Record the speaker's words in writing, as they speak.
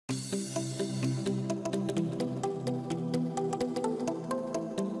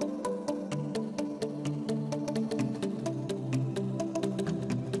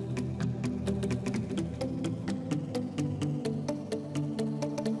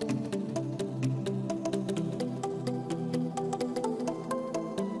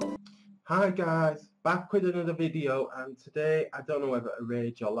Hi guys, back with another video, and today I don't know whether to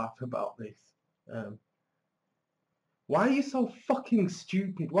rage or laugh about this. Why are you so fucking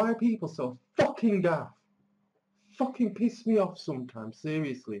stupid? Why are people so fucking daft? Fucking piss me off sometimes,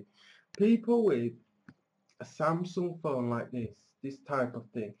 seriously. People with a Samsung phone like this type of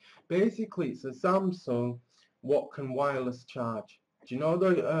thing. Basically it's a Samsung what can wireless charge. Do you know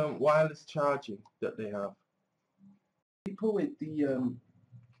the wireless charging that they have? People with the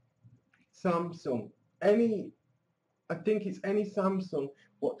Samsung, I think it's any Samsung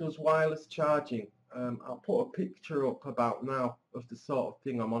what does wireless charging. I'll put a picture up about now of the sort of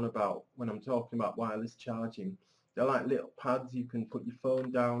thing I'm on about when I'm talking about wireless charging. They're like little pads you can put your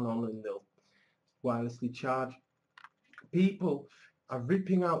phone down on and they'll wirelessly charge. People are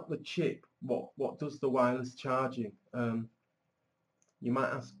ripping out the chip what does the wireless charging. You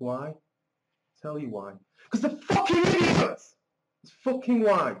might ask why. Tell you why. Because they're fucking idiots! It's fucking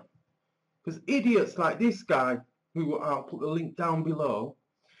why. Because idiots like this guy, who I'll put the link down below,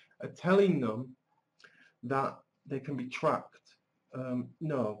 are telling them that they can be tracked.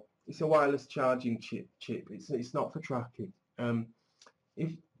 No, it's a wireless charging chip. It's not for tracking.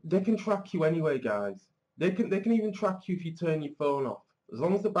 If they can track you anyway, guys. They can even track you if you turn your phone off. As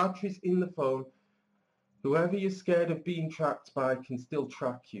long as the battery's in the phone, whoever you're scared of being tracked by can still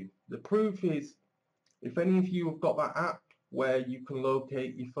track you. The proof is, if any of you have got that app where you can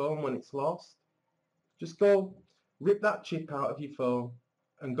locate your phone when it's lost, just go rip that chip out of your phone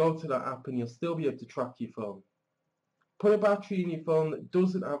and go to that app and you'll still be able to track your phone. Put a battery in your phone that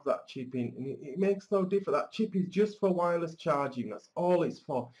doesn't have that chip in and it makes no difference. That chip is just for wireless charging. That's all it's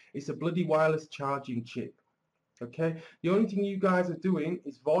for. It's a bloody wireless charging chip. Okay? The only thing you guys are doing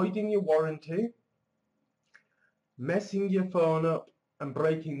is voiding your warranty, messing your phone up and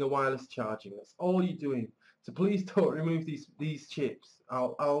breaking the wireless charging. That's all you're doing. So please don't remove these chips.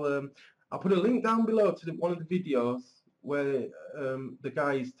 I'll put a link down below to one of the videos where the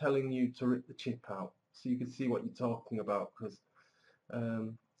guy is telling you to rip the chip out, so you can see what you're talking about. Because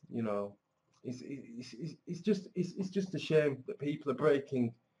you know, it's just a shame that people are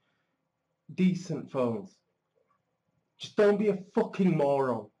breaking decent phones. Just don't be a fucking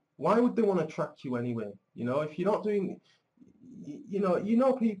moron. Why would they want to track you anyway? You know, if you're not doing, you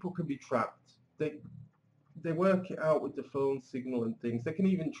know people can be tracked. They work it out with the phone signal and things. They can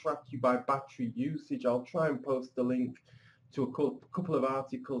even track you by battery usage. I'll try and post the link to a couple of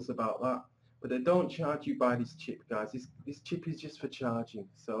articles about that. But they don't charge you by this chip, guys. This chip is just for charging.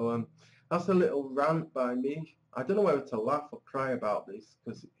 So that's a little rant by me. I don't know whether to laugh or cry about this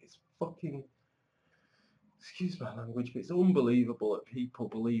because it's fucking, excuse my language, but it's unbelievable that people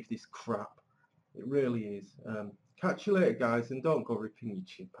believe this crap. It really is. Catch you later, guys, and don't go ripping your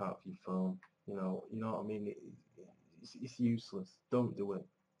chip out of your phone. You know what I mean? It's useless. Don't do it.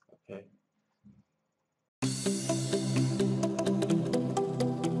 Okay.